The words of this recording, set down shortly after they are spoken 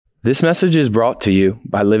This message is brought to you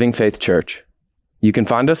by Living Faith Church. You can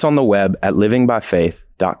find us on the web at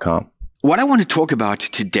livingbyfaith.com. What I want to talk about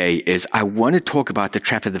today is I want to talk about the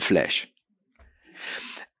trap of the flesh.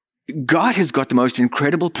 God has got the most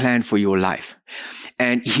incredible plan for your life.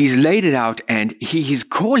 And he's laid it out, and he's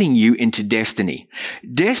calling you into destiny.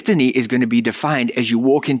 Destiny is going to be defined as you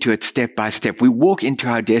walk into it step by step. We walk into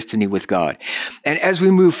our destiny with God. And as we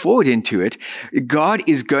move forward into it, God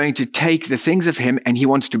is going to take the things of him and he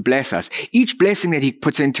wants to bless us. Each blessing that he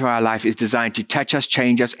puts into our life is designed to touch us,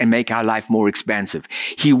 change us, and make our life more expansive.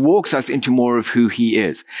 He walks us into more of who he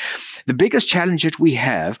is. The biggest challenge that we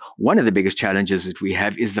have, one of the biggest challenges that we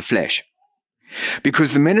have, is the flesh.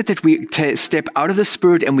 Because the minute that we step out of the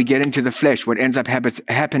spirit and we get into the flesh, what ends up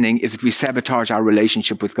happening is that we sabotage our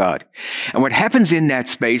relationship with God. And what happens in that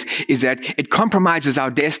space is that it compromises our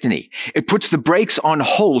destiny. It puts the brakes on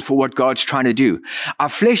hold for what God's trying to do. Our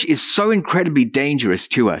flesh is so incredibly dangerous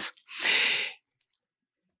to us.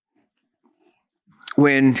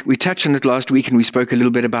 When we touched on it last week and we spoke a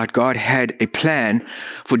little bit about God had a plan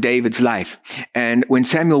for David's life. And when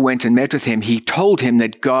Samuel went and met with him, he told him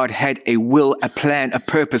that God had a will, a plan, a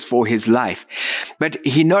purpose for his life. But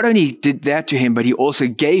he not only did that to him, but he also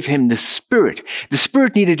gave him the Spirit. The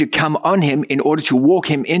Spirit needed to come on him in order to walk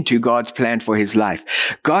him into God's plan for his life.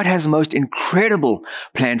 God has the most incredible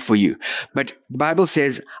plan for you. But the Bible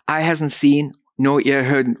says, eye hasn't seen, nor ear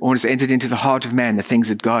heard, or has entered into the heart of man the things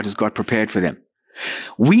that God has got prepared for them.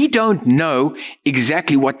 We don't know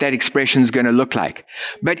exactly what that expression is going to look like,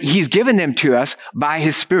 but he's given them to us by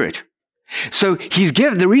his Spirit. So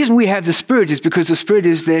the reason we have the Spirit is because the Spirit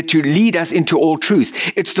is there to lead us into all truth.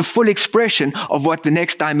 It's the full expression of what the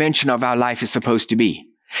next dimension of our life is supposed to be.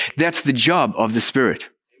 That's the job of the Spirit.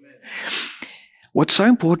 Amen. What's so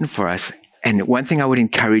important for us, and one thing I would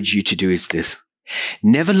encourage you to do is this: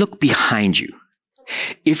 never look behind you.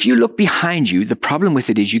 If you look behind you, the problem with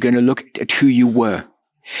it is you're going to look at who you were.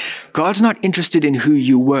 God's not interested in who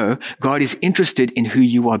you were. God is interested in who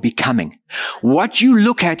you are becoming. What you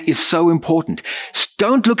look at is so important.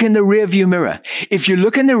 Don't look in the rearview mirror. If you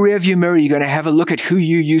look in the rearview mirror, you're going to have a look at who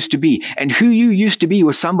you used to be. And who you used to be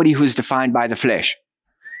was somebody who was defined by the flesh.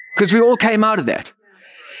 Because we all came out of that.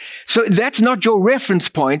 So that's not your reference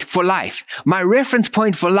point for life. My reference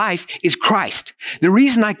point for life is Christ. The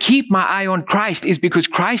reason I keep my eye on Christ is because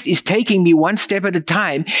Christ is taking me one step at a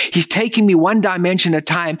time. He's taking me one dimension at a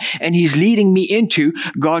time, and he's leading me into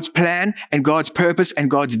God's plan and God's purpose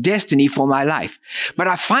and God's destiny for my life. But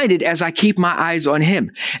I find it as I keep my eyes on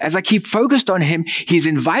him, as I keep focused on him, he's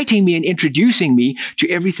inviting me and introducing me to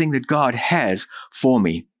everything that God has for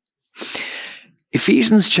me.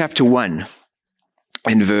 Ephesians chapter 1.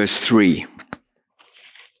 In verse 3,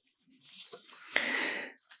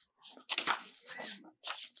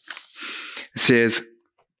 it says,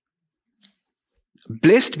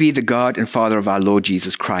 "Blessed be the God and Father of our Lord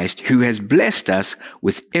Jesus Christ, who has blessed us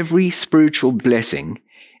with every spiritual blessing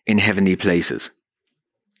in heavenly places."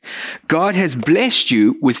 God has blessed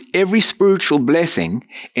you with every spiritual blessing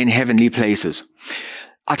in heavenly places.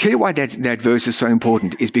 I'll tell you why that verse is so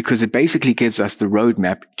important, is because it basically gives us the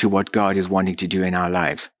roadmap to what God is wanting to do in our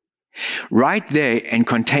lives. Right there and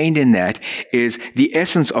contained in that is the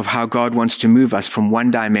essence of how God wants to move us from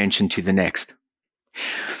one dimension to the next.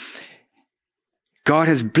 God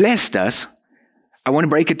has blessed us. I want to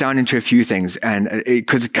break it down into a few things, and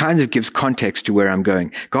because it kind of gives context to where I'm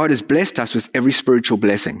going. God has blessed us with every spiritual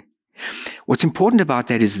blessing. What's important about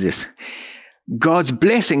that is this: God's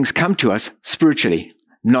blessings come to us spiritually,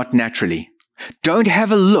 not naturally. Don't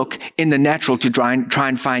have a look in the natural to try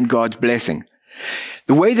and find God's blessing.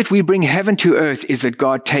 The way that we bring heaven to earth is that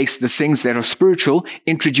God takes the things that are spiritual,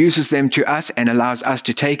 introduces them to us, and allows us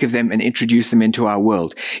to take of them and introduce them into our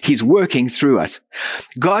world. He's working through us.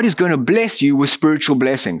 God is going to bless you with spiritual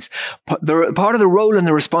blessings. Part of the role and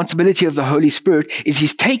the responsibility of the Holy Spirit is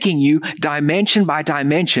he's taking you dimension by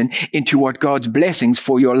dimension into what God's blessings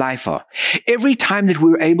for your life are. Every time that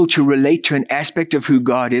we're able to relate to an aspect of who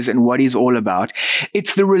God is and what he's all about,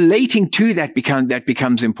 it's the relating to that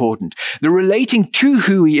becomes important. The relating to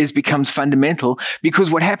who he is becomes fundamental, because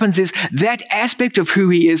what happens is that aspect of who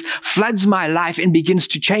he is floods my life and begins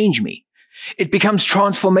to change me. It becomes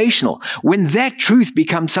transformational. When that truth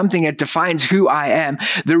becomes something that defines who I am,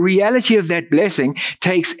 the reality of that blessing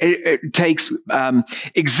takes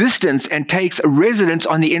existence and takes a residence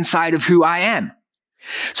on the inside of who I am.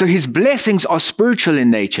 So his blessings are spiritual in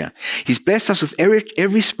nature. He's blessed us with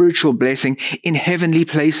every spiritual blessing in heavenly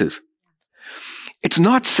places. It's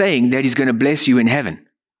not saying that he's going to bless you in heaven.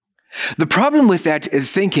 The problem with that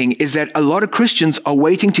thinking is that a lot of Christians are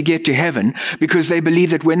waiting to get to heaven because they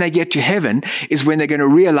believe that when they get to heaven is when they're going to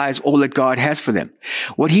realize all that God has for them.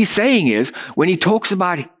 What he's saying is, when he talks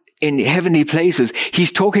about in heavenly places,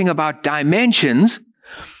 he's talking about dimensions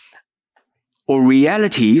or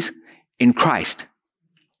realities in Christ.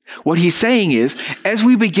 What he's saying is, as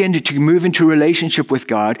we begin to move into a relationship with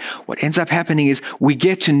God, what ends up happening is we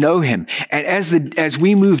get to know him. And as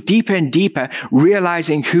we move deeper and deeper,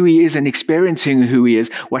 realizing who he is and experiencing who he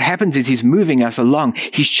is, what happens is he's moving us along.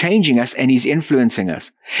 He's changing us and he's influencing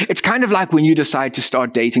us. It's kind of like when you decide to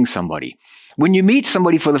start dating somebody. When you meet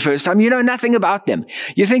somebody for the first time, you know nothing about them.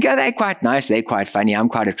 You think, oh, they're quite nice. They're quite funny. I'm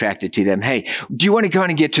quite attracted to them. Hey, do you want to go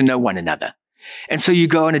and get to know one another? And so you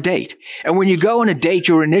go on a date. And when you go on a date,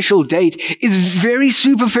 your initial date is very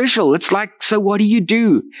superficial. It's like, so what do you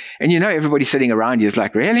do? And you know, everybody sitting around you is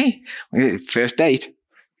like, really? First date.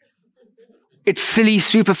 It's silly,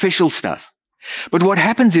 superficial stuff. But what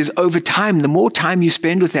happens is, over time, the more time you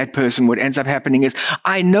spend with that person, what ends up happening is,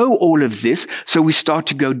 I know all of this, so we start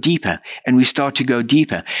to go deeper, and we start to go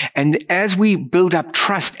deeper. And as we build up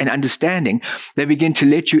trust and understanding, they begin to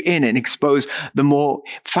let you in and expose the more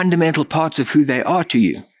fundamental parts of who they are to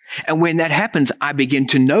you. And when that happens, I begin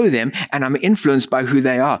to know them and I'm influenced by who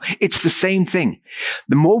they are. It's the same thing.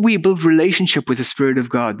 The more we build relationship with the Spirit of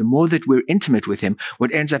God, the more that we're intimate with him,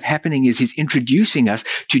 what ends up happening is he's introducing us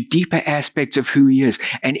to deeper aspects of who he is.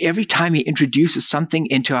 And every time he introduces something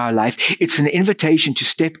into our life, it's an invitation to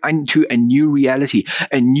step into a new reality,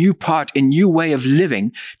 a new part, a new way of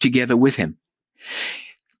living together with him.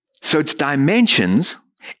 So it's dimensions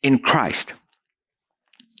in Christ.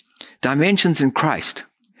 Dimensions in Christ.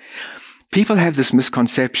 People have this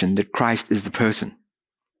misconception that Christ is the person.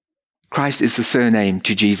 Christ is the surname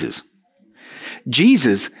to Jesus.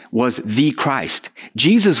 Jesus was the Christ.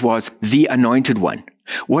 Jesus was the anointed one.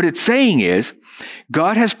 What it's saying is,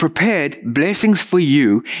 God has prepared blessings for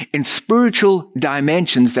you in spiritual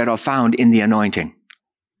dimensions that are found in the anointing.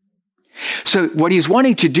 So what he's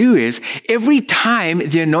wanting to do is, every time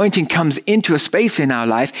the anointing comes into a space in our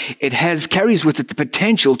life, it carries with it the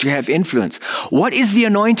potential to have influence. What is the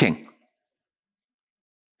anointing?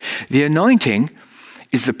 The anointing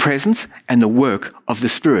is the presence and the work of the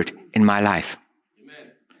Spirit in my life.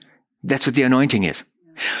 Amen. That's what the anointing is.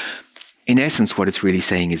 In essence, what it's really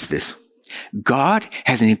saying is this. God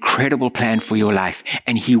has an incredible plan for your life,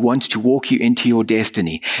 and he wants to walk you into your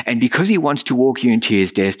destiny. And because he wants to walk you into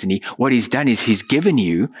his destiny, what he's done is he's given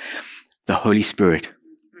you the Holy Spirit.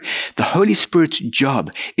 The Holy Spirit's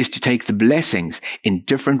job is to take the blessings in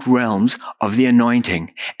different realms of the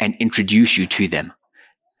anointing and introduce you to them.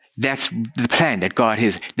 That's the plan that God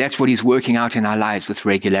has. That's what he's working out in our lives with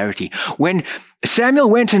regularity. When Samuel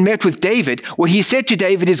went and met with David, what he said to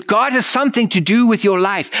David is, God has something to do with your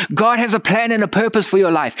life. God has a plan and a purpose for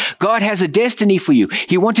your life. God has a destiny for you.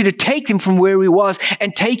 He wanted to take him from where he was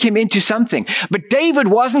and take him into something. But David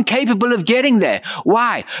wasn't capable of getting there.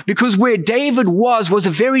 Why? Because where David was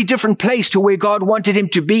a very different place to where God wanted him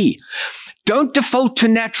to be. Don't default to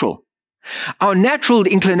natural. Our natural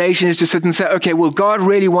inclination is to sit and say, okay, well, God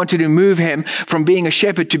really wanted to move him from being a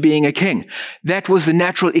shepherd to being a king. That was the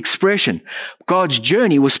natural expression. God's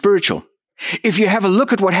journey was spiritual. If you have a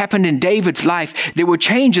look at what happened in David's life, there were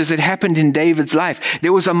changes that happened in David's life.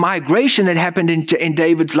 There was a migration that happened in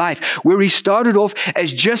David's life, where he started off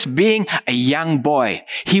as just being a young boy.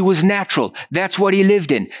 He was natural. That's what he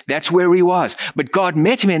lived in. That's where he was. But God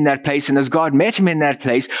met him in that place, and as God met him in that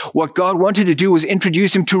place, what God wanted to do was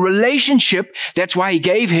introduce him to relationship. That's why he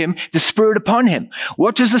gave him the Spirit upon him.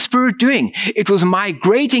 What was the Spirit doing? It was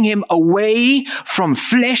migrating him away from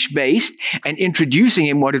flesh-based and introducing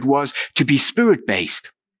him what it was to be Spirit-based.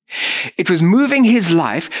 It was moving his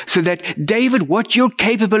life so that, David, what you're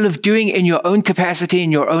capable of doing in your own capacity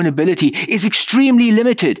and your own ability is extremely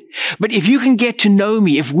limited. But if you can get to know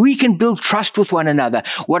me, if we can build trust with one another,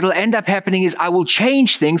 what will end up happening is I will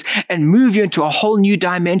change things and move you into a whole new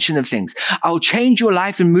dimension of things. I'll change your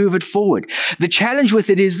life and move it forward. The challenge with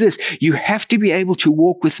it is this: you have to be able to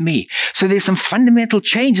walk with me. So there's some fundamental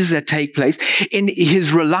changes that take place in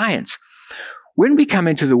his reliance. When we come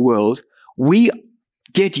into the world, we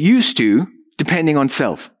get used to depending on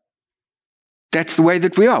self. That's the way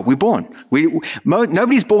that we are. We're born.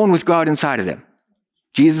 Nobody's born with God inside of them.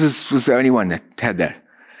 Jesus was the only one that had that.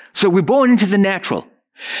 So we're born into the natural.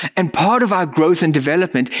 And part of our growth and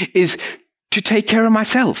development is to take care of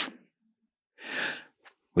myself,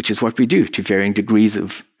 which is what we do to varying degrees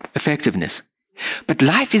of effectiveness. But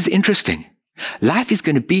life is interesting. Life is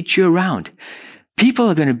going to beat you around. People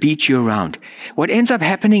are going to beat you around. What ends up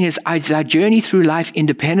happening is as I journey through life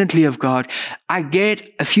independently of God, I get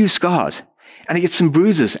a few scars and I get some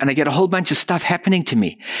bruises and I get a whole bunch of stuff happening to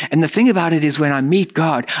me. And the thing about it is when I meet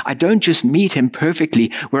God, I don't just meet him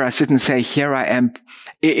perfectly where I sit and say, here I am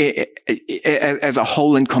as a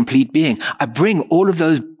whole and complete being. I bring all of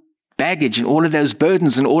those baggage and all of those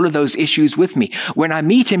burdens and all of those issues with me. When I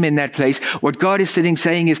meet him in that place, what God is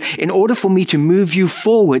saying is, in order for me to move you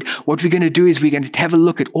forward, what we're going to do is we're going to have a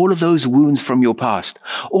look at all of those wounds from your past,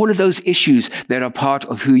 all of those issues that are part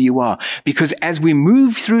of who you are. Because as we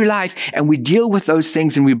move through life and we deal with those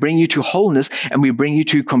things and we bring you to wholeness and we bring you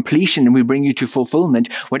to completion and we bring you to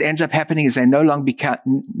fulfillment, what ends up happening is they no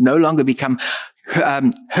longer become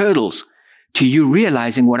hurdles to you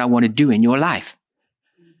realizing what I want to do in your life.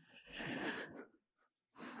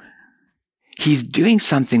 He's doing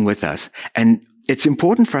something with us. And it's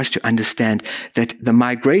important for us to understand that the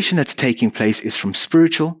migration that's taking place is from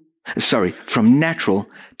natural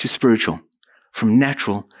to spiritual. From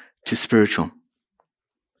natural to spiritual.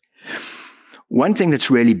 One thing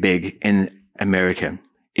that's really big in America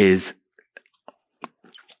is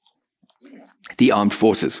the armed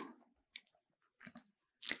forces.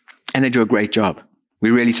 And they do a great job.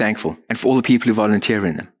 We're really thankful. And for all the people who volunteer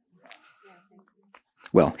in them.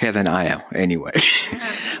 Well, Heather and I are, anyway.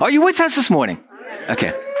 Are you with us this morning?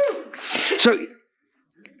 Okay. So,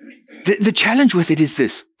 the challenge with it is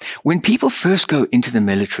this. When people first go into the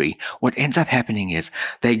military, what ends up happening is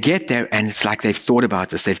they get there and it's like they've thought about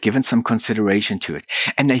this. They've given some consideration to it.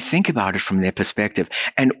 And they think about it from their perspective.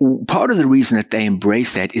 And part of the reason that they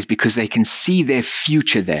embrace that is because they can see their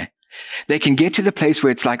future there. They can get to the place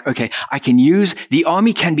where it's like, okay, the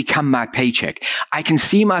army can become my paycheck. I can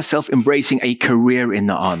see myself embracing a career in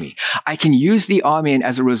the army. I can use the army, and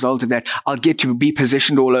as a result of that, I'll get to be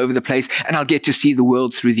positioned all over the place and I'll get to see the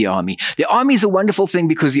world through the army. The army is a wonderful thing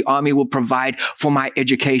because the army will provide for my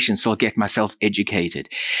education, so I'll get myself educated.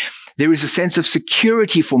 There is a sense of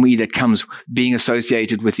security for me that comes being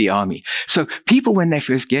associated with the army. So people, when they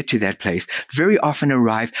first get to that place, very often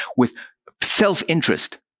arrive with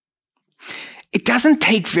self-interest. It doesn't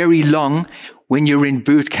take very long when you're in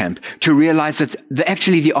boot camp to realize that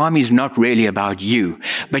actually the army is not really about you,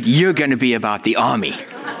 but you're going to be about the army.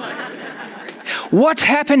 What's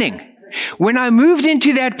happening? When I moved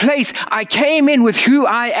into that place, I came in with who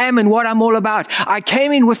I am and what I'm all about. I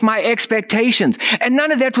came in with my expectations, and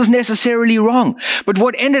none of that was necessarily wrong. But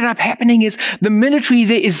what ended up happening is the military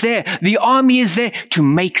is there. The army is there to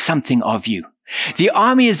make something of you. The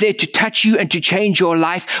army is there to touch you and to change your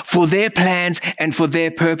life for their plans and for their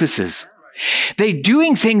purposes. They're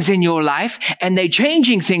doing things in your life and they're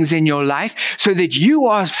changing things in your life so that you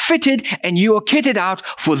are fitted and you are kitted out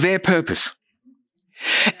for their purpose.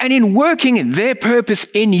 And in working their purpose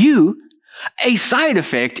in you, a side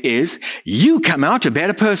effect is you come out a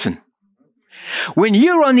better person. When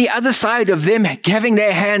you're on the other side of them having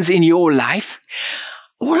their hands in your life,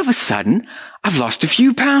 all of a sudden, I've lost a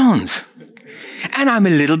few pounds. And I'm a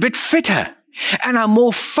little bit fitter. And I'm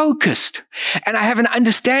more focused. And I have an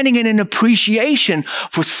understanding and an appreciation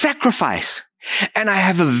for sacrifice. And I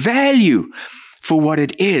have a value for what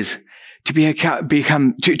it is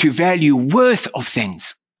to value worth of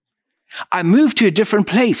things. I move to a different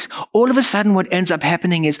place. All of a sudden, what ends up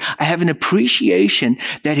happening is I have an appreciation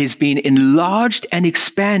that has been enlarged and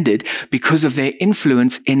expanded because of their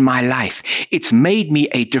influence in my life. It's made me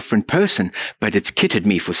a different person, but it's kitted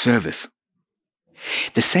me for service.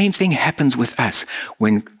 The same thing happens with us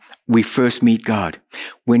when we first meet God.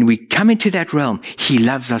 When we come into that realm, he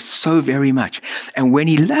loves us so very much. And when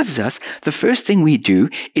he loves us, the first thing we do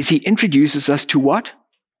is he introduces us to what?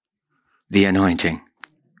 The anointing.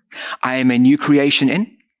 I am a new creation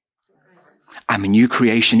in? I'm a new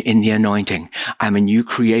creation in the anointing. I'm a new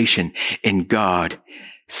creation in God,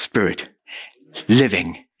 Spirit,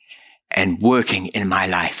 living and working in my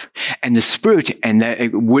life. And the Spirit and the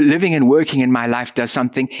living and working in my life does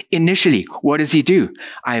something initially. What does he do?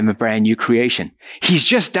 I am a brand new creation. He's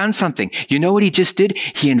just done something. You know what he just did?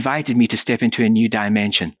 He invited me to step into a new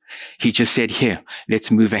dimension. He just said, here,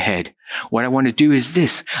 let's move ahead. What I want to do is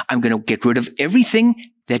this. I'm going to get rid of everything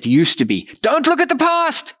that used to be. Don't look at the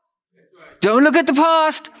past. Don't look at the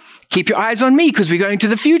past. Keep your eyes on me because we're going to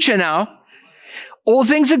the future now. All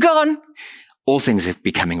things are gone. All things are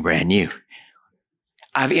becoming brand new.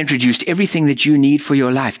 I've introduced everything that you need for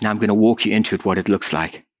your life. Now I'm going to walk you into it, what it looks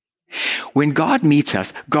like. When God meets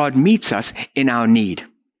us in our need.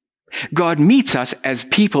 God meets us as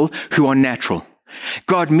people who are natural.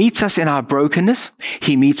 God meets us in our brokenness.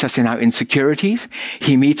 He meets us in our insecurities.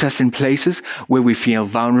 He meets us in places where we feel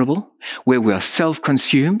vulnerable, where we are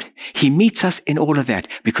self-consumed. He meets us in all of that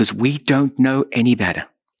because we don't know any better.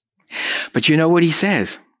 But you know what he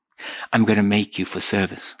says? I'm going to make you for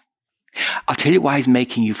service. I'll tell you why he's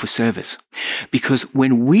making you for service. Because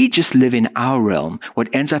when we just live in our realm,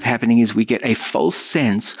 what ends up happening is we get a false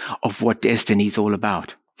sense of what destiny is all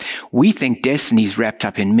about. We think destiny is wrapped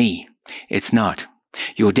up in me. It's not.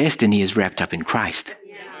 Your destiny is wrapped up in Christ.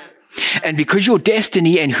 And because your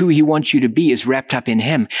destiny and who he wants you to be is wrapped up in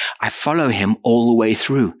him, I follow him all the way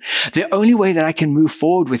through. The only way that I can move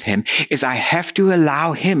forward with him is I have to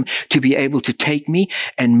allow him to be able to take me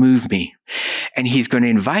and move me. And he's going to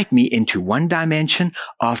invite me into one dimension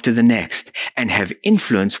after the next and have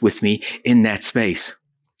influence with me in that space.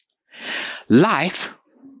 Life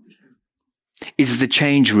is the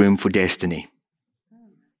change room for destiny.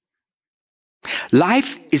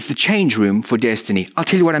 Life is the change room for destiny. I'll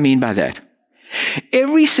tell you what I mean by that.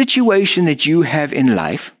 Every situation that you have in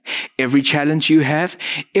life, every challenge you have,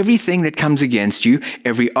 everything that comes against you,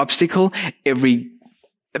 every obstacle, every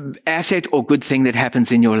asset or good thing that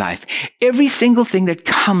happens in your life, every single thing that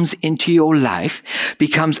comes into your life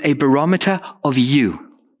becomes a barometer of you.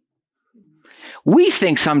 We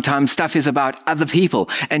think sometimes stuff is about other people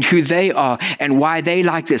and who they are and why they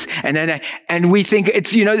like this. And we think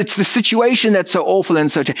it's the situation that's so awful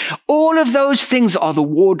and so all of those things are the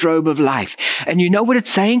wardrobe of life. And you know what it's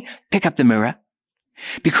saying? Pick up the mirror.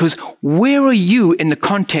 Because where are you in the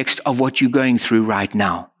context of what you're going through right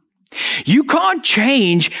now? You can't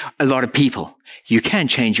change a lot of people. You can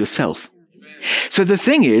change yourself. So the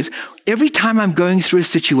thing is, every time I'm going through a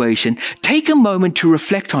situation, take a moment to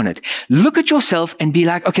reflect on it. Look at yourself and be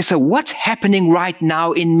like, okay, so what's happening right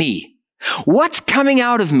now in me? What's coming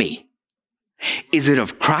out of me? Is it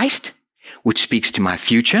of Christ, which speaks to my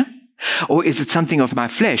future? Or is it something of my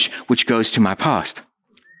flesh, which goes to my past?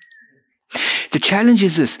 The challenge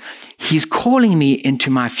is this. He's calling me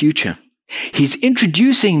into my future. He's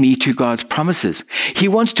introducing me to God's promises. He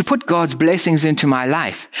wants to put God's blessings into my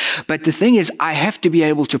life. But the thing is, I have to be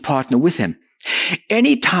able to partner with him.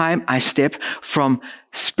 Anytime I step from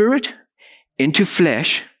spirit into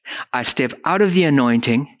flesh, I step out of the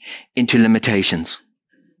anointing into limitations.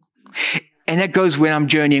 And that goes when I'm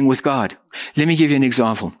journeying with God. Let me give you an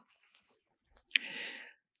example.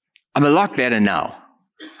 I'm a lot better now.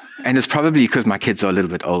 And it's probably because my kids are a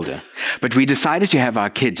little bit older. But we decided to have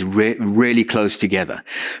our kids really close together.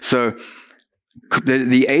 So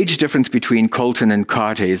the age difference between Colton and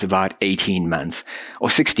Carter is about 18 months,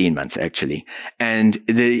 or 16 months actually. And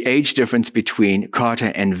the age difference between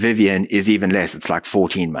Carter and Vivian is even less. It's like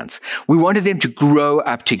 14 months. We wanted them to grow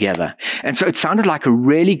up together. And so it sounded like a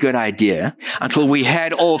really good idea until we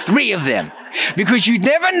had all three of them. Because you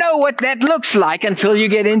never know what that looks like until you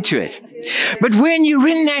get into it. But when you're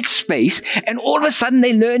in that space and all of a sudden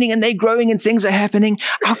they're learning and they're growing and things are happening,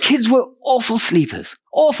 our kids were awful sleepers.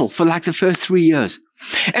 Awful for like the first 3 years.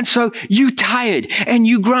 And so you tired and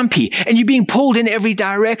you grumpy and you're being pulled in every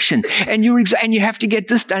direction and you have to get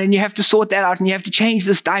this done and you have to sort that out and you have to change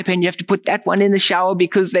this diaper and you have to put that one in the shower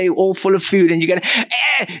because they're all full of food and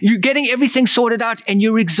you're getting everything sorted out and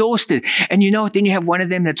you're exhausted. And you know what? Then you have one of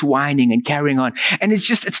them that's whining and carrying on and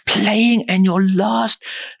it's playing in your last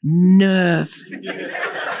nerve.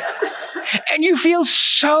 And you feel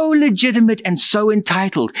so legitimate and so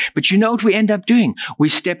entitled. But you know what we end up doing? We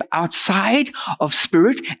step outside of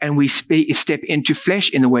spirit and we step into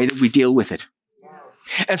flesh in the way that we deal with it.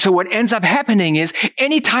 And so what ends up happening is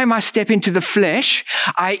anytime I step into the flesh,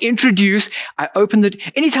 anytime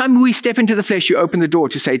we step into the flesh, you open the door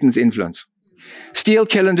to Satan's influence. Steal,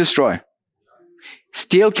 kill, and destroy.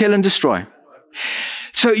 Steal, kill, and destroy.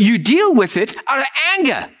 So you deal with it out of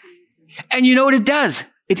anger. And you know what it does?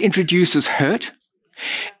 It introduces hurt.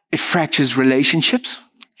 It fractures relationships.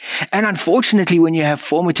 And unfortunately, when you have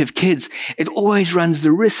formative kids, it always runs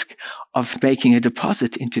the risk of making a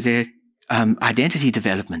deposit into their identity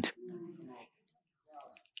development.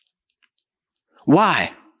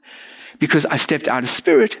 Why? Because I stepped out of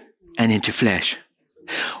spirit and into flesh.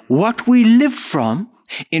 What we live from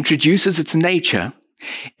introduces its nature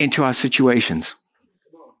into our situations.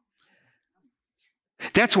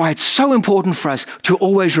 That's why it's so important for us to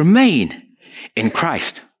always remain in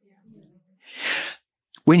Christ.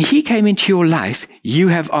 When he came into your life, you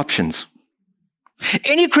have options.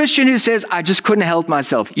 Any Christian who says, I just couldn't help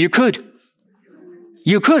myself, you could.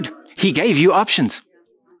 You could. He gave you options.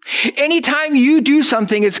 Anytime you do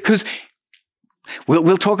something, it's because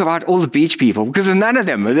we'll talk about all the beach people, because there's none of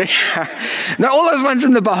them. Now, all those ones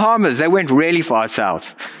in the Bahamas, they went really far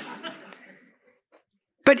south.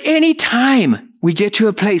 But any time we get to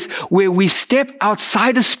a place where we step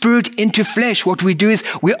outside of spirit into flesh, what we do is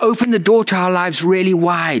we open the door to our lives really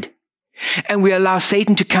wide. And we allow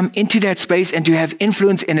Satan to come into that space and to have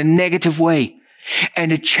influence in a negative way.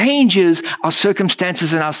 And it changes our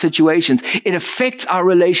circumstances and our situations. It affects our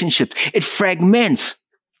relationships. It fragments.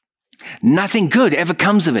 Nothing good ever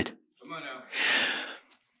comes of it.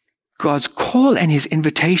 God's call and his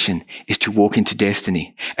invitation is to walk into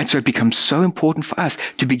destiny. And so it becomes so important for us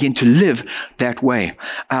to begin to live that way.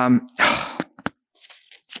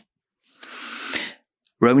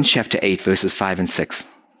 Romans chapter 8, verses 5 and 6.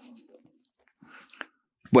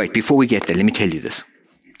 Wait, before we get there, let me tell you this.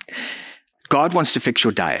 God wants to fix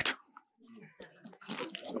your diet.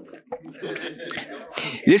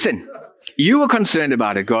 Listen, you were concerned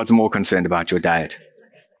about it. God's more concerned about your diet.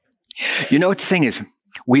 You know what the thing is?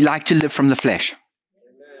 We like to live from the flesh.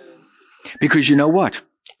 Because you know what?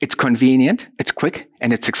 It's convenient, it's quick,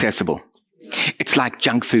 and it's accessible. It's like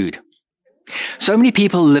junk food. So many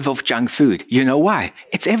people live off junk food. You know why?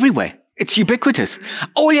 It's everywhere. It's ubiquitous.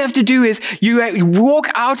 All you have to do is you walk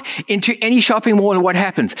out into any shopping mall and what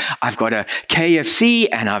happens? I've got a KFC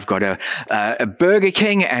and I've got a Burger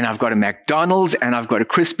King and I've got a McDonald's and I've got a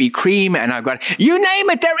Krispy Kreme and I've got, you name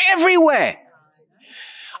it, they're everywhere.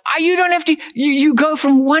 You don't have to, you go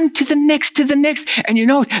from one to the next, and you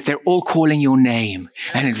know, they're all calling your name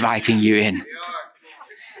and inviting you in.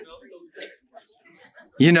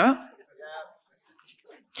 You know?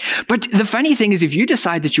 But the funny thing is, if you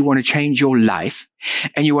decide that you want to change your life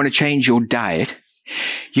and you want to change your diet,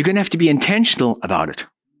 you're going to have to be intentional about it.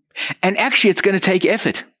 And actually, it's going to take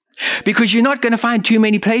effort because you're not going to find too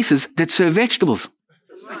many places that serve vegetables.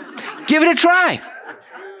 Give it a try.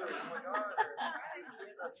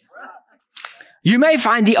 You may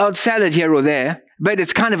find the odd salad here or there, but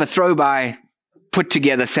it's kind of a throw-by,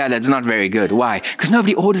 put-together salad. It's not very good. Why? Because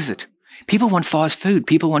nobody orders it. People want fast food.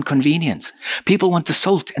 People want convenience. People want the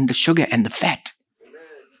salt and the sugar and the fat.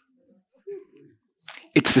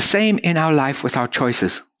 It's the same in our life with our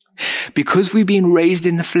choices. Because we've been raised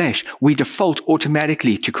in the flesh, we default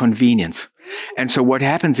automatically to convenience. And so what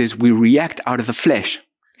happens is we react out of the flesh.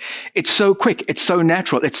 It's so quick. It's so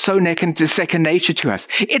natural. It's so second nature to us.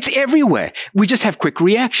 It's everywhere. We just have quick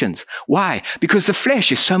reactions. Why? Because the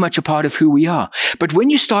flesh is so much a part of who we are. But when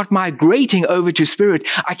you start migrating over to spirit,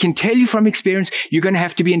 I can tell you from experience, you're going to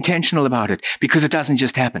have to be intentional about it because it doesn't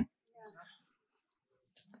just happen.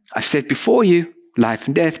 I said before you, life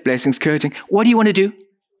and death, blessings, cursing. What do you want to do?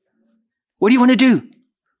 What do you want to do?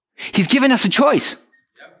 He's given us a choice.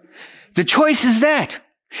 The choice is that.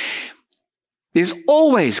 There's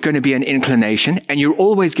always going to be an inclination, and you're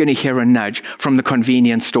always going to hear a nudge from the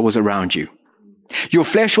convenience stores around you. Your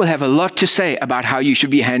flesh will have a lot to say about how you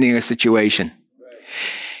should be handling a situation.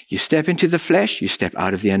 You step into the flesh, you step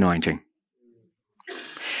out of the anointing.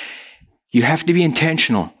 You have to be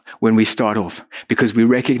intentional when we start off, because we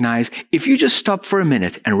recognize if you just stop for a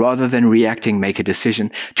minute and rather than reacting, make a decision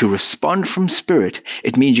to respond from spirit,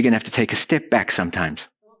 it means you're going to have to take a step back sometimes.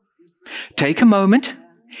 Take a moment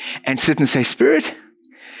and sit and say, Spirit,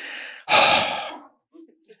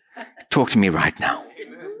 talk to me right now.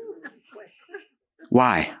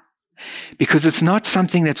 Why? Because it's not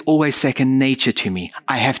something that's always second nature to me.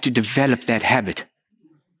 I have to develop that habit.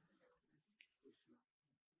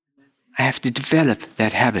 I have to develop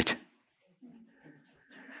that habit.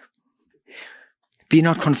 Be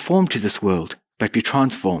not conformed to this world, but be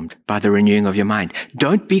transformed by the renewing of your mind.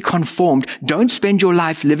 Don't be conformed. Don't spend your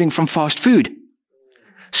life living from fast food.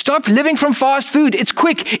 Stop living from fast food. It's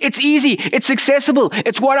quick. It's easy. It's accessible.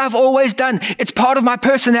 It's what I've always done. It's part of my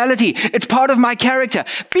personality. It's part of my character.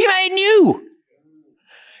 Be made new.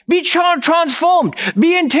 Be transformed.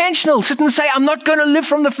 Be intentional. Sit and say, I'm not going to live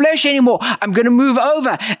from the flesh anymore. I'm going to move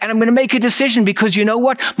over and I'm going to make a decision because you know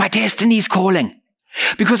what? My destiny is calling.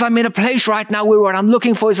 Because I'm in a place right now where what I'm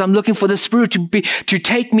looking for is I'm looking for the Spirit to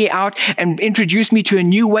take me out and introduce me to a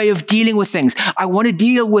new way of dealing with things. I want to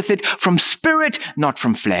deal with it from spirit, not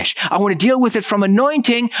from flesh. I want to deal with it from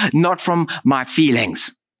anointing, not from my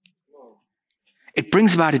feelings. It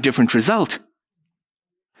brings about a different result.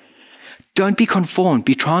 Don't be conformed,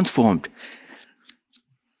 be transformed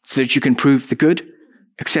so that you can prove the good,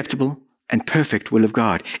 acceptable, and perfect will of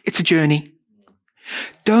God. It's a journey.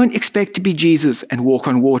 Don't expect to be Jesus and walk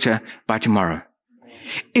on water by tomorrow.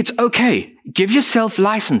 It's okay. Give yourself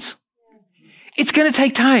license. It's going to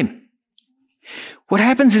take time. What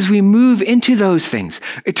happens is we move into those things.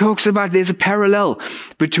 It talks about there's a parallel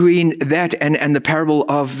between that and the parable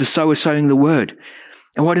of the sower sowing the word.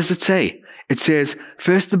 And what does it say? It says,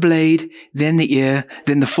 first the blade, then the ear,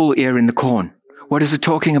 then the full ear in the corn. What is it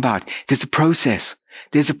talking about? There's a process.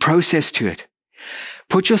 There's a process to it.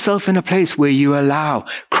 Put yourself in a place where you allow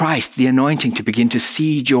Christ, the anointing, to begin to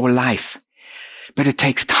seed your life. But it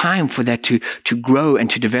takes time for that to grow and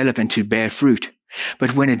to develop and to bear fruit.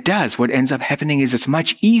 But when it does, what ends up happening is it's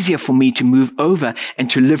much easier for me to move over and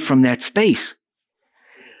to live from that space.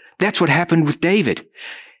 That's what happened with David.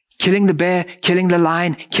 Killing the bear, killing the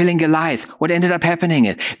lion, killing Goliath. What ended up happening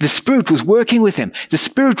is the Spirit was working with him. The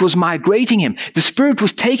Spirit was migrating him. The Spirit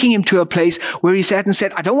was taking him to a place where he sat and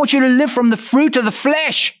said, I don't want you to live from the fruit of the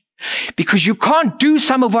flesh, because you can't do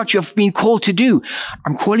some of what you've been called to do.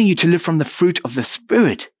 I'm calling you to live from the fruit of the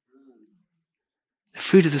Spirit. The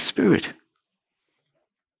fruit of the Spirit.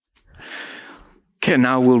 Okay,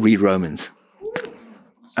 now we'll read Romans.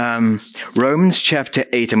 Romans chapter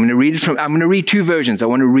 8. I'm going to read two versions. I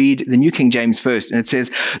want to read the New King James first. And it says,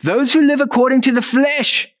 those who live according to the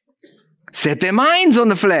flesh set their minds on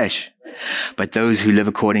the flesh. But those who live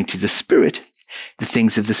according to the Spirit, the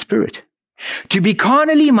things of the Spirit. To be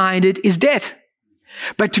carnally minded is death.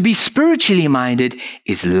 But to be spiritually minded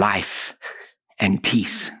is life and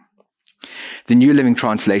peace. The New Living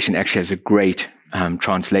Translation actually has a great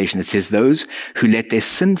translation. It says, those who let their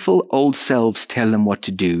sinful old selves tell them what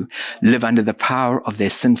to do live under the power of their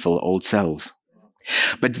sinful old selves.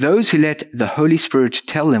 But those who let the Holy Spirit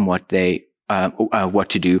tell them what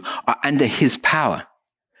to do are under his power.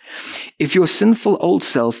 If your sinful old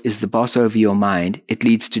self is the boss over your mind, it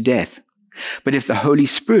leads to death. But if the Holy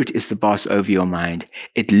Spirit is the boss over your mind,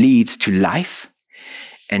 it leads to life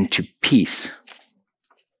and to peace.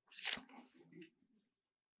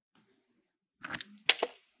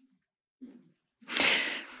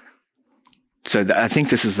 So I think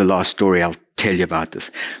this is the last story I'll tell you about this.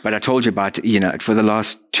 But I told you about, for the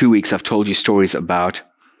last 2 weeks, I've told you stories about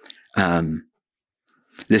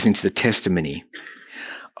listening to the testimony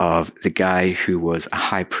of the guy who was a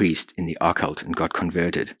high priest in the occult and got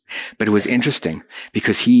converted. But it was interesting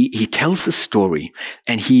because he tells the story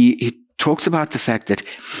and he talks about the fact that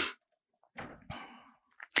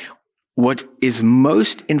what is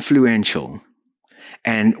most influential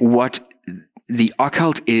and what the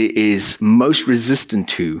occult is most resistant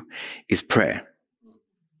to is prayer.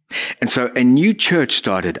 And so a new church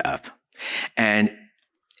started up, and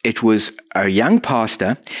it was a young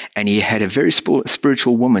pastor, and he had a very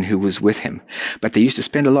spiritual woman who was with him, but they used to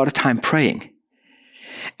spend a lot of time praying.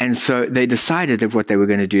 And so they decided that what they were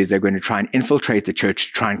going to do is they were going to try and infiltrate the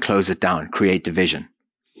church, try and close it down, create division.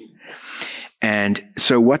 And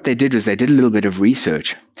so what they did was they did a little bit of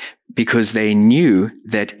research, because they knew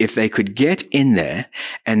that if they could get in there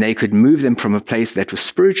and they could move them from a place that was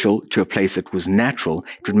spiritual to a place that was natural,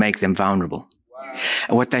 it would make them vulnerable. Wow.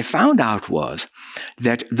 And what they found out was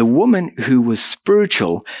that the woman who was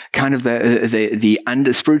spiritual, kind of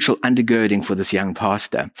the spiritual undergirding for this young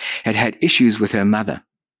pastor, had issues with her mother.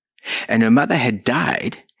 And her mother had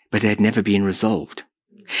died, but it had never been resolved.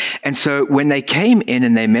 And so when they came in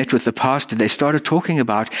and they met with the pastor, they started talking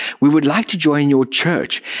about, we would like to join your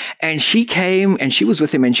church. And she came and she was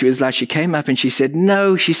with him, and she came up and she said,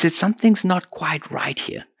 no, she said, something's not quite right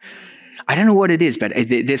here. I don't know what it is, but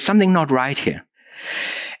there's something not right here.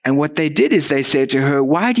 And what they did is they said to her,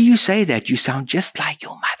 why do you say that? You sound just like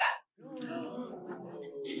your mother.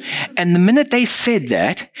 And the minute they said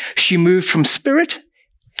that, she moved from spirit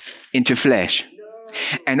into flesh.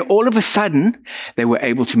 And all of a sudden, they were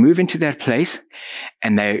able to move into that place,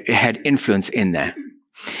 and they had influence in there.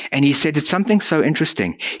 And he said, it's something so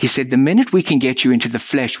interesting. He said, the minute we can get you into the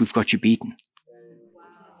flesh, we've got you beaten.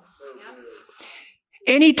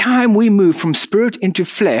 Anytime we move from spirit into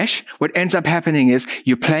flesh, what ends up happening is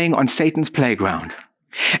you're playing on Satan's playground.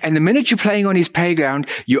 And the minute you're playing on his playground,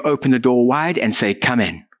 you open the door wide and say, come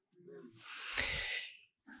in.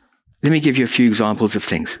 Let me give you a few examples of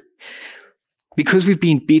things. Because we've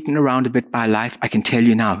been beaten around a bit by life, I can tell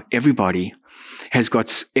you now, everybody has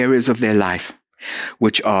got areas of their life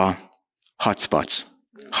which are hot spots,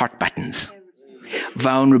 hot buttons,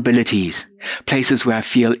 vulnerabilities, places where I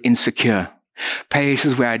feel insecure,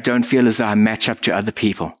 places where I don't feel as though I match up to other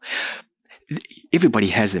people. Everybody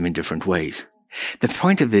has them in different ways. The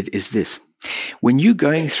point of it is this. When you're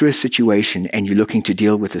going through a situation and you're looking to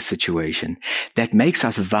deal with a situation, that makes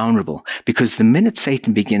us vulnerable, because the minute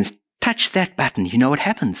Satan begins touch that button, you know what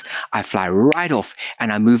happens? I fly right off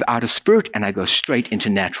and I move out of spirit and I go straight into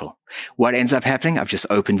natural. What ends up happening? I've just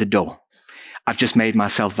opened the door. I've just made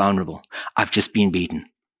myself vulnerable. I've just been beaten.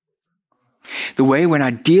 The way when I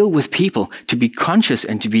deal with people, to be conscious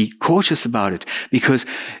and to be cautious about it, because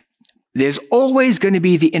there's always going to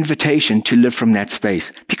be the invitation to live from that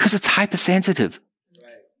space, because it's hypersensitive.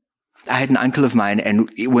 I had an uncle of mine, and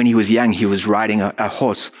when he was young, he was riding a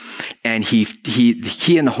horse, and he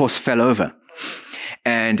and the horse fell over.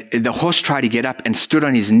 And the horse tried to get up and stood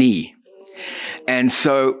on his knee. And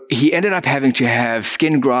so he ended up having to have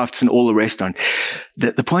skin grafts and all the rest on.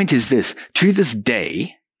 The point is this: to this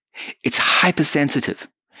day, it's hypersensitive.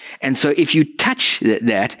 And so if you touch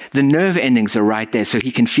that, the nerve endings are right there, so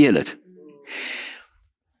he can feel it.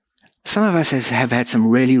 Some of us have had some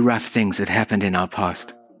really rough things that happened in our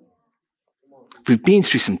past. We've been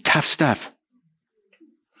through some tough stuff.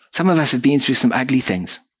 Some of us have been through some ugly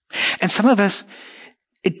things. And some of us,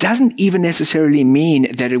 it doesn't even necessarily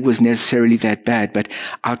mean that it was necessarily that bad, but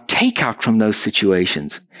our takeout from those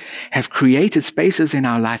situations have created spaces in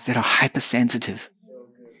our life that are hypersensitive.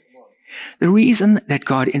 The reason that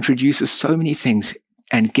God introduces so many things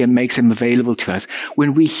and makes them available to us,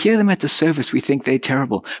 when we hear them at the surface, we think they're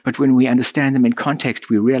terrible. But when we understand them in context,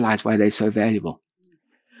 we realize why they're so valuable.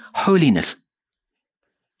 Holiness.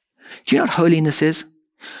 Do you know what holiness is?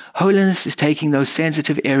 Holiness is taking those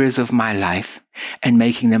sensitive areas of my life and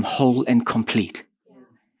making them whole and complete.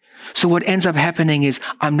 So what ends up happening is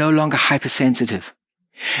I'm no longer hypersensitive.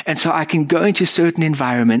 And so I can go into certain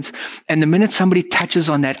environments, and the minute somebody touches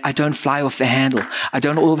on that, I don't fly off the handle. I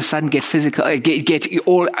don't all of a sudden get physical, get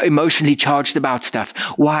all emotionally charged about stuff.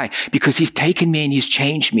 Why? Because he's taken me and he's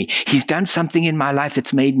changed me. He's done something in my life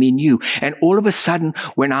that's made me new. And all of a sudden,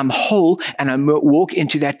 when I'm whole and I walk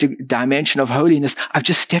into that dimension of holiness, I've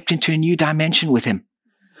just stepped into a new dimension with him.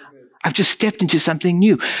 I've just stepped into something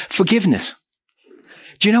new. Forgiveness.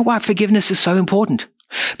 Do you know why forgiveness is so important?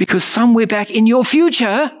 Because somewhere back in your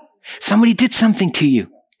future, somebody did something to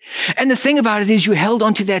you. And the thing about it is you held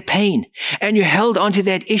onto that pain, and you held onto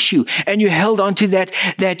that issue, and you held onto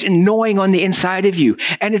that gnawing on the inside of you.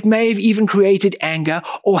 And it may have even created anger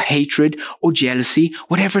or hatred or jealousy,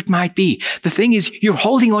 whatever it might be. The thing is, you're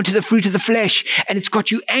holding onto the fruit of the flesh, and it's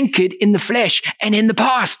got you anchored in the flesh and in the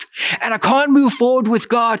past. And I can't move forward with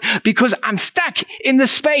God because I'm stuck in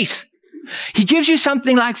this space. He gives you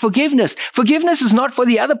something like forgiveness. Forgiveness is not for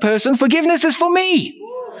the other person. Forgiveness is for me.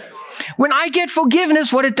 When I get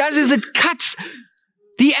forgiveness, what it does is it cuts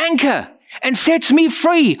the anchor and sets me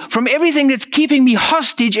free from everything that's keeping me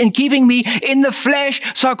hostage and keeping me in the flesh,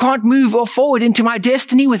 so I can't move forward into my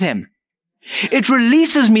destiny with him. It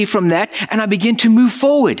releases me from that, and I begin to move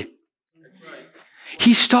forward.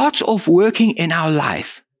 He starts off working in our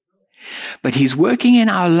life. But he's working in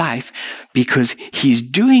our life because he's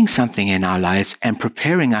doing something in our lives and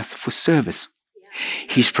preparing us for service.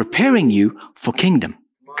 He's preparing you for kingdom.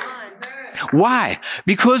 Why?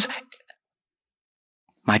 Because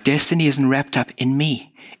my destiny isn't wrapped up in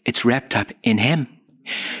me. It's wrapped up in him.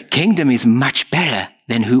 Kingdom is much better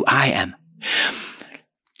than who I am.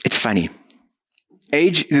 It's funny.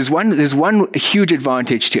 Age, there's one huge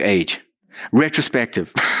advantage to age.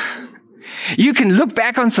 Retrospective. You can look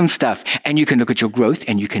back on some stuff, and you can look at your growth,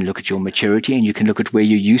 and you can look at your maturity, and you can look at where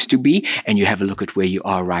you used to be, and you have a look at where you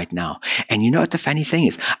are right now. And you know what the funny thing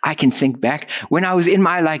is? I can think back when I was in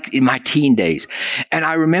my teen days, and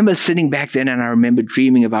I remember sitting back then, and I remember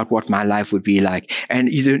dreaming about what my life would be like. And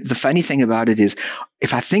the funny thing about it is,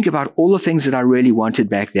 if I think about all the things that I really wanted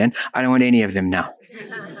back then, I don't want any of them now.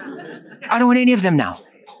 I don't want any of them now.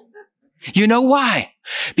 You know why?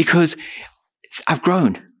 Because I've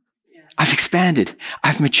grown. I've expanded.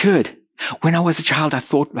 I've matured. When I was a child, I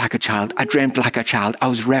thought like a child. I dreamt like a child. I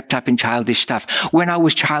was wrapped up in childish stuff. When I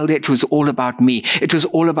was child, it was all about me. It was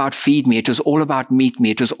all about feed me. It was all about meet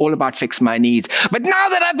me. It was all about fix my needs. But now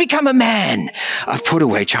that I've become a man, I've put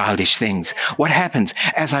away childish things. What happens?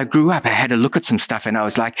 As I grew up, I had a look at some stuff, and I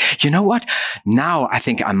was like, you know what? Now I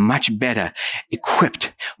think I'm much better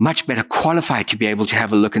equipped, much better qualified to be able to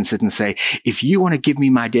have a look and sit and say, if you want to give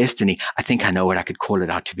me my destiny, I think I know what I could call it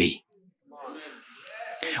out to be.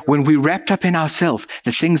 When we're wrapped up in ourselves,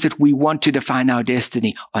 the things that we want to define our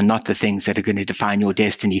destiny are not the things that are going to define your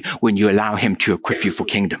destiny when you allow him to equip you for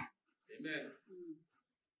kingdom.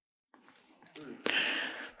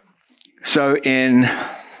 So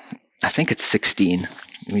I think it's 16.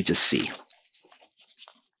 Let me just see.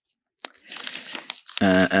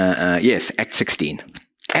 Yes, Act 16.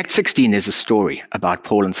 Act 16 is a story about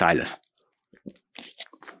Paul and Silas.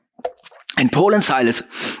 And Paul and Silas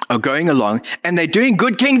are going along, and they're doing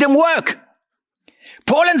good kingdom work.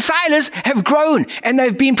 Paul and Silas have grown, and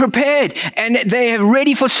they've been prepared, and they are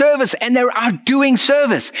ready for service, and they're out doing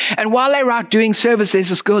service. And while they're out doing service, there's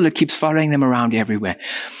this girl that keeps following them around everywhere.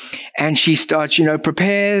 And she starts,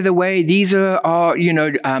 prepare the way. These are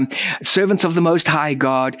servants of the Most High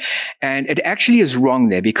God. And it actually is wrong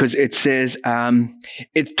there, because it says,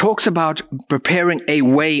 it talks about preparing a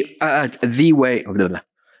way, the way.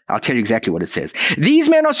 I'll tell you exactly what it says. These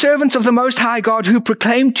men are servants of the Most High God who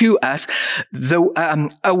proclaim to us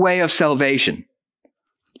a way of salvation,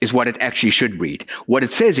 is what it actually should read. What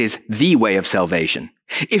it says is the way of salvation.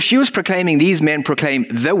 If she was proclaiming these men proclaim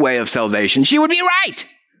the way of salvation, she would be right.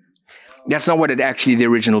 That's not what it actually, the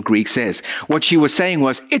original Greek says. What she was saying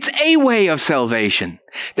was, it's a way of salvation.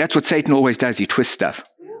 That's what Satan always does. He twists stuff.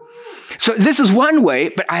 So this is one way,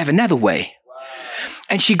 but I have another way.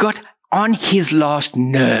 And she got on his last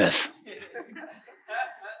nerve.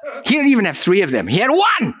 He didn't even have 3 of them. He had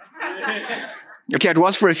 1. Okay, it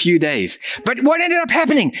was for a few days. But what ended up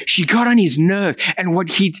happening? She got on his nerve. And what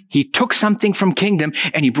he took something from kingdom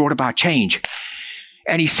and he brought about change.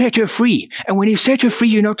 And he set her free. And when he set her free,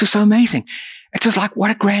 you know, it was so amazing. It was like,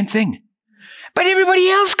 what a grand thing. But everybody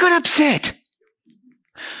else got upset.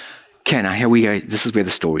 Okay, now here we go. This is where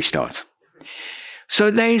the story starts.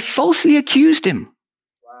 So they falsely accused him.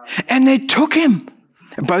 And they took him,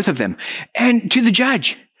 both of them, and to the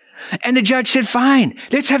judge. And the judge said, fine,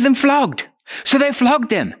 let's have them flogged. So they flogged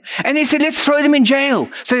them. And they said, let's throw them in jail.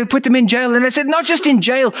 So they put them in jail. And they said, not just in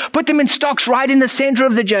jail, put them in stocks right in the center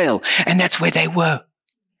of the jail. And that's where they were.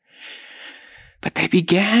 But they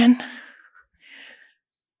began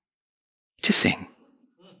to sing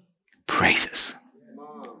praises.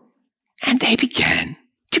 And they began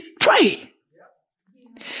to pray.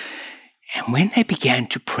 And when they began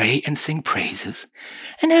to pray and sing praises,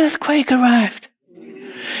 an earthquake arrived.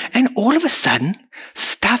 And all of a sudden,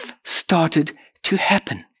 stuff started to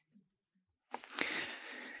happen.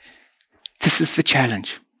 This is the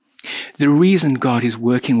challenge. The reason God is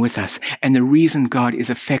working with us and the reason God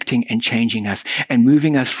is affecting and changing us and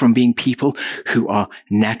moving us from being people who are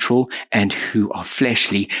natural and who are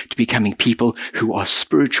fleshly to becoming people who are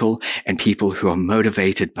spiritual and people who are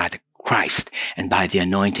motivated by the Christ and by the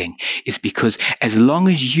anointing is because as long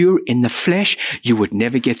as you're in the flesh, you would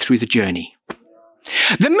never get through the journey.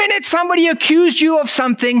 The minute somebody accused you of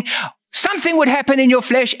something would happen in your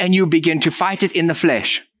flesh and you begin to fight it in the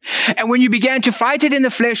flesh. And when you began to fight it in the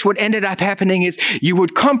flesh, what ended up happening is you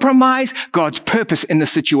would compromise God's purpose in the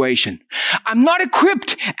situation. I'm not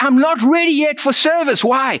equipped. I'm not ready yet for service.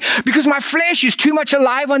 Why? Because my flesh is too much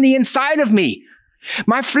alive on the inside of me.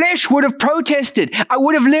 My flesh would have protested. I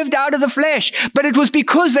would have lived out of the flesh. But it was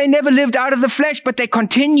because they never lived out of the flesh, but they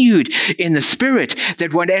continued in the spirit,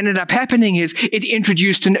 that what ended up happening is it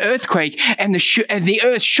introduced an earthquake and the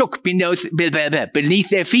earth shook beneath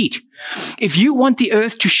their feet. If you want the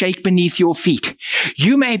earth to shake beneath your feet,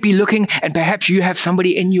 you may be looking, and perhaps you have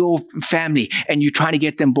somebody in your family and you're trying to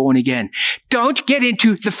get them born again. Don't get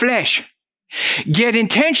into the flesh. Get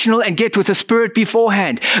intentional and get with the spirit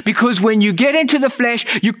beforehand. Because when you get into the flesh,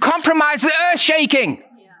 you compromise the earth shaking.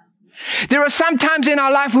 There are some times in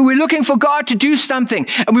our life where we're looking for God to do something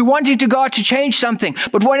and we're wanting God to change something.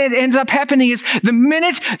 But what it ends up happening is the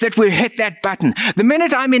minute that we hit that button, the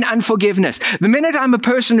minute I'm in unforgiveness, the minute I'm a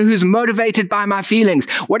person who's motivated by my feelings,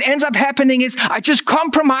 what ends up happening is I just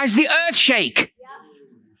compromise the earth shake.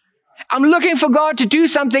 I'm looking for God to do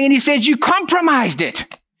something and he says, you compromised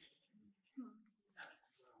it.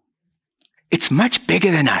 It's much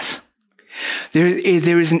bigger than us. There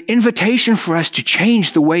is an invitation for us to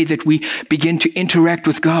change the way that we begin to interact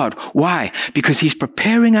with God. Why? Because he's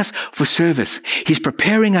preparing us for service. He's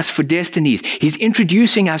preparing us for destinies. He's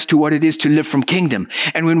introducing us to what it is to live from kingdom.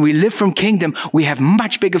 And when we live from kingdom, we have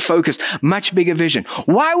much bigger focus, much bigger vision.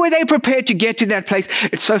 Why were they prepared to get to that place?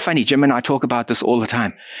 It's so funny. Jim and I talk about this all the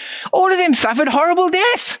time. All of them suffered horrible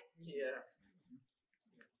deaths.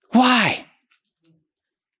 Why?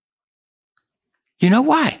 You know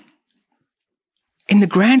why? In the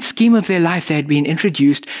grand scheme of their life, they had been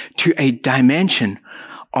introduced to a dimension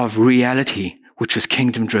of reality which was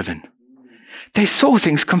kingdom driven. They saw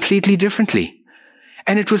things completely differently.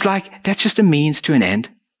 And it was like, that's just a means to an end.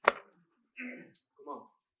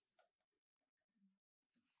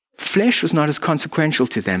 Flesh was not as consequential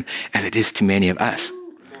to them as it is to many of us.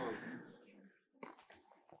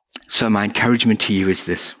 So my encouragement to you is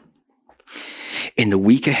this. In the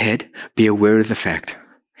week ahead, be aware of the fact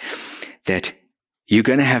that you're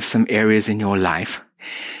going to have some areas in your life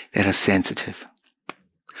that are sensitive.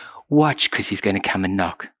 Watch, because he's going to come and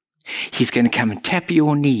knock. He's going to come and tap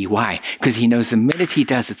your knee. Why? Because he knows the minute he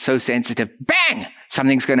does, it's so sensitive, bang,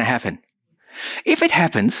 something's going to happen. If it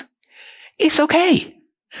happens, it's okay,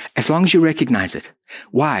 as long as you recognize it.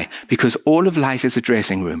 Why? Because all of life is a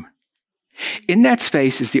dressing room. In that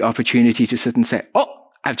space is the opportunity to sit and say, oh,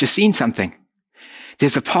 I've just seen something.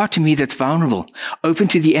 There's a part of me that's vulnerable, open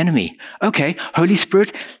to the enemy. Okay, Holy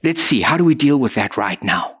Spirit, let's see. How do we deal with that right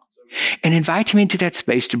now? And invite him into that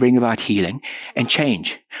space to bring about healing and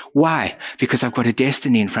change. Why? Because I've got a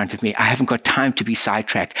destiny in front of me. I haven't got time to be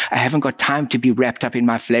sidetracked. I haven't got time to be wrapped up in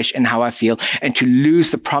my flesh and how I feel and to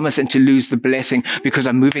lose the promise and to lose the blessing because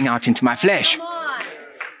I'm moving out into my flesh.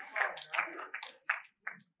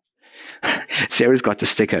 Sarah's got the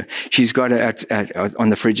sticker. She's got it on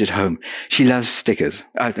the fridge at home. She loves stickers,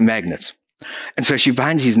 magnets. And so she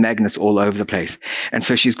finds these magnets all over the place. And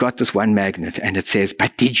so she's got this one magnet and it says,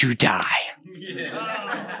 "But did you die?"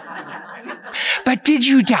 But did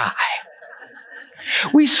you die?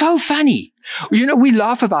 We're so funny. We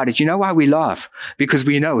laugh about it. You know why we laugh? Because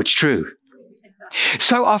we know it's true.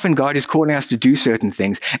 So often God is calling us to do certain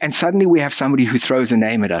things, and suddenly we have somebody who throws a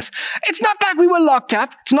name at us. It's not like we were locked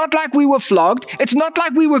up. It's not like we were flogged. It's not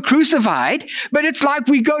like we were crucified, but it's like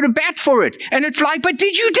we go to bat for it. And it's like, but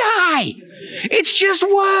did you die? It's just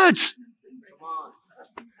words.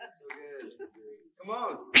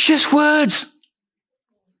 It's just words.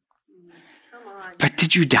 But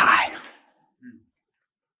did you die?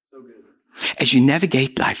 As you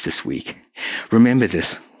navigate life this week, remember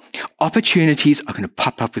this. Opportunities are going to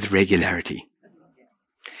pop up with regularity.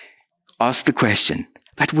 Ask the question,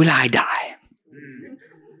 but will I die?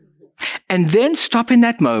 And then stop in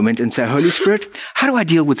that moment and say, Holy Spirit, how do I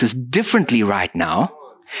deal with this differently right now?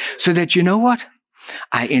 So that, you know what?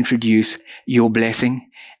 I introduce your blessing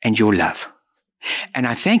and your love. And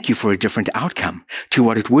I thank you for a different outcome to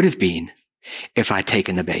what it would have been if I'd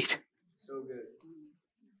taken the bait.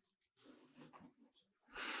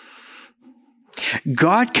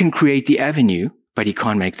 God can create the avenue, but he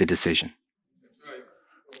can't make the decision.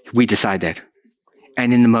 We decide that.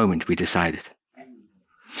 And in the moment, we decide it.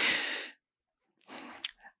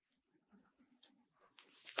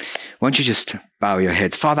 Why don't you just bow your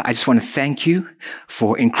heads? Father, I just want to thank you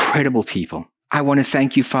for incredible people. I want to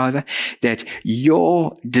thank you, Father, that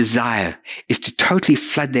your desire is to totally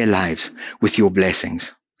flood their lives with your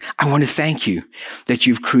blessings. I want to thank you that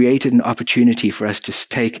you've created an opportunity for us to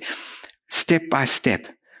take step by step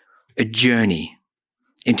a journey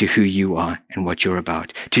into who you are and what you're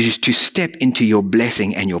about, to step into your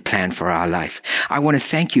blessing and your plan for our life. I want to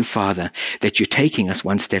thank you, Father, that you're taking us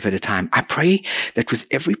one step at a time. I pray that with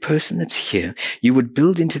every person that's here, you would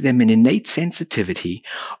build into them an innate sensitivity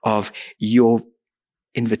of your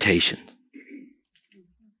invitation.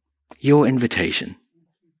 Your invitation.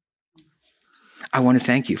 I want to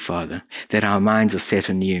thank you, Father, that our minds are set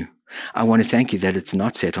on you. I want to thank you that it's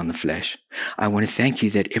not set on the flesh. I want to thank you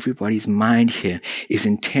that everybody's mind here is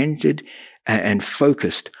intended and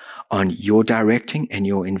focused on your directing and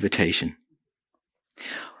your invitation.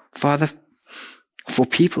 Father, for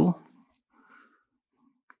people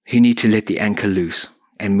who need to let the anchor loose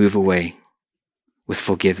and move away with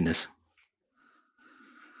forgiveness,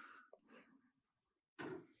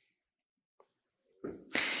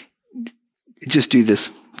 just do this.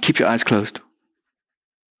 Keep your eyes closed.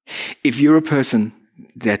 If you're a person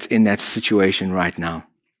that's in that situation right now,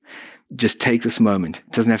 just take this moment.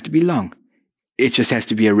 It doesn't have to be long. It just has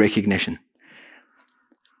to be a recognition.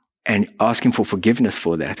 And ask him for forgiveness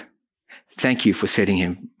for that. Thank you for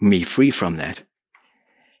setting me free from that.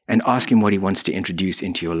 And ask him what he wants to introduce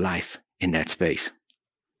into your life in that space.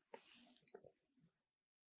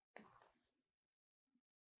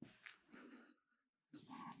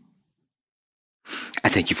 I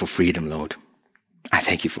thank you for freedom, Lord. I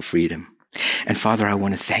thank you for freedom. And Father, I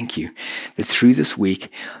want to thank you that through this week,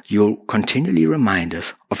 you'll continually remind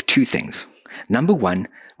us of two things. Number one,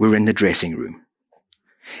 we're in the dressing room.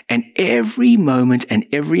 And every moment and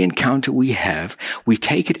every encounter we have, we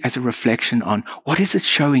take it as a reflection on what is it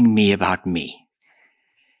showing me about me?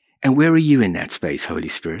 And where are you in that space, Holy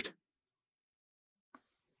Spirit?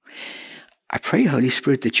 I pray, Holy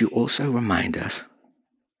Spirit, that you also remind us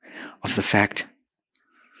of the fact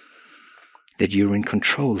that you're in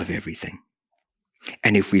control of everything.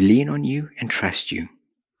 And if we lean on you and trust you,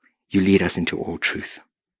 you lead us into all truth.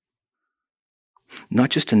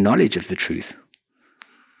 Not just a knowledge of the truth,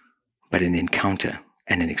 but an encounter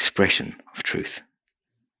and an expression of truth.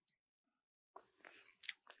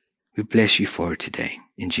 We bless you for it today.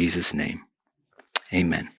 In Jesus' name, amen.